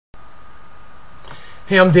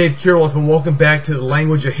Hey, I'm Dave Kirilov, and welcome back to the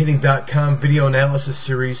LanguageOfHitting.com video analysis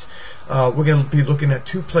series. We're going to be looking at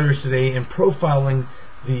two players today and profiling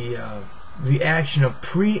the action of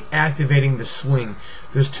pre-activating the swing.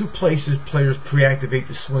 There's two places players pre-activate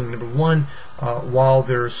the swing. Number one, while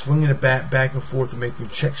they're swinging a bat back and forth and making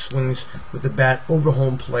check swings with the bat over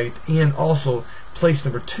home plate, and also place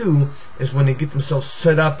number two is when they get themselves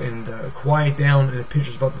set up and quiet down and the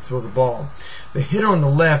pitcher's about to throw the ball. The hitter on the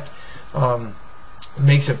left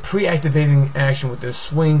makes a pre-activating action with this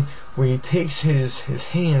swing where he takes his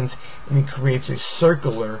hands and he creates a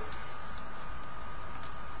circular,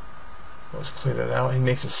 let's clear that out, he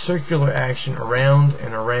makes a circular action around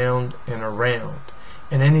and around and around,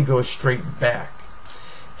 and then he goes straight back.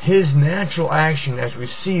 His natural action, as we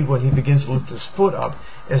see when he begins to lift his foot up,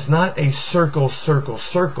 is not a circle, circle,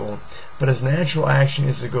 circle, but his natural action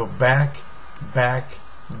is to go back, back,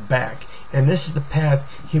 back. And this is the path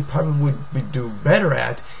he probably would do better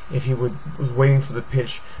at if he was waiting for the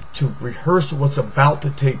pitch to rehearse what's about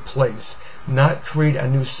to take place, not create a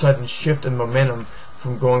new sudden shift in momentum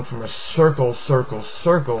from going from a circle, circle,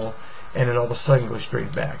 circle, and then all of a sudden go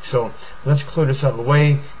straight back. So let's clear this out of the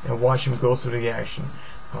way and watch him go through the action.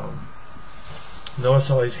 Notice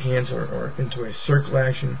how his hands are into a circle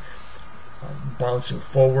action, bouncing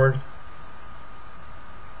forward,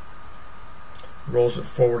 rolls it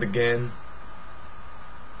forward again,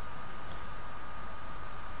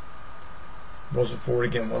 rolls it forward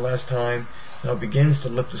again one last time. Now begins to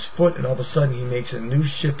lift his foot, and all of a sudden he makes a new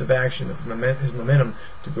shift of action of his momentum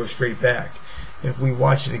to go straight back. If we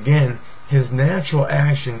watch it again, his natural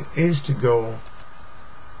action is to go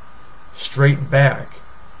straight back,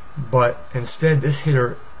 but instead this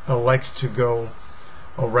hitter elects to go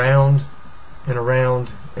around and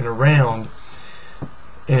around and around,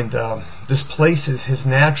 and displaces his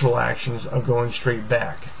natural actions of going straight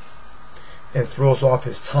back and throws off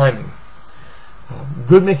his timing.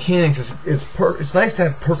 Good mechanics it's nice to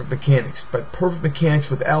have perfect mechanics, but perfect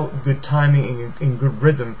mechanics without good timing and good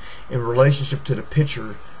rhythm in relationship to the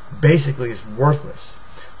pitcher basically is worthless.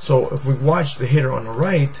 So if we watch the hitter on the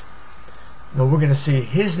right, now we're going to see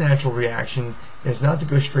his natural reaction is not to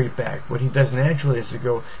go straight back. What he does naturally is to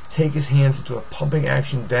go take his hands into a pumping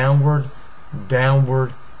action downward,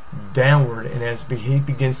 downward, downward, and as he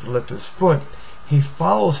begins to lift his foot, he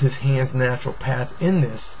follows his hand's natural path in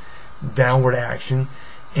this downward action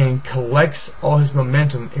and collects all his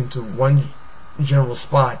momentum into one general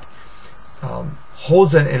spot,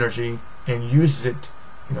 holds that energy and uses it,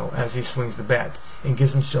 as he swings the bat, and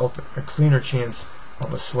gives himself a cleaner chance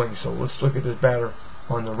of a swing. So let's look at this batter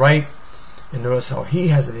on the right and notice how he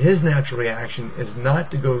has it. His natural reaction is not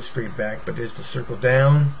to go straight back, but is to circle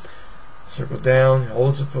down,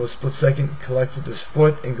 holds it for a split second, collects with his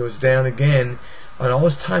foot and goes down again, and all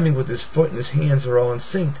his timing with his foot and his hands are all in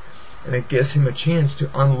sync. And it gives him a chance to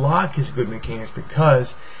unlock his good mechanics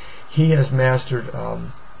because he has mastered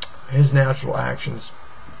his natural actions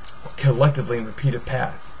collectively in repeated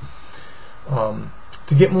paths.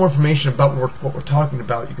 To get more information about what we're talking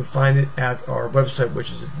about, you can find it at our website, which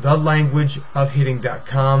is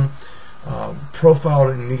thelanguageofhitting.com.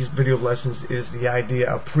 Profiled in these video lessons is the idea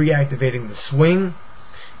of pre-activating the swing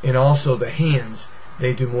and also the hands.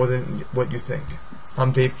 They do more than what you think.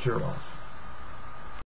 I'm Dave Kirilov.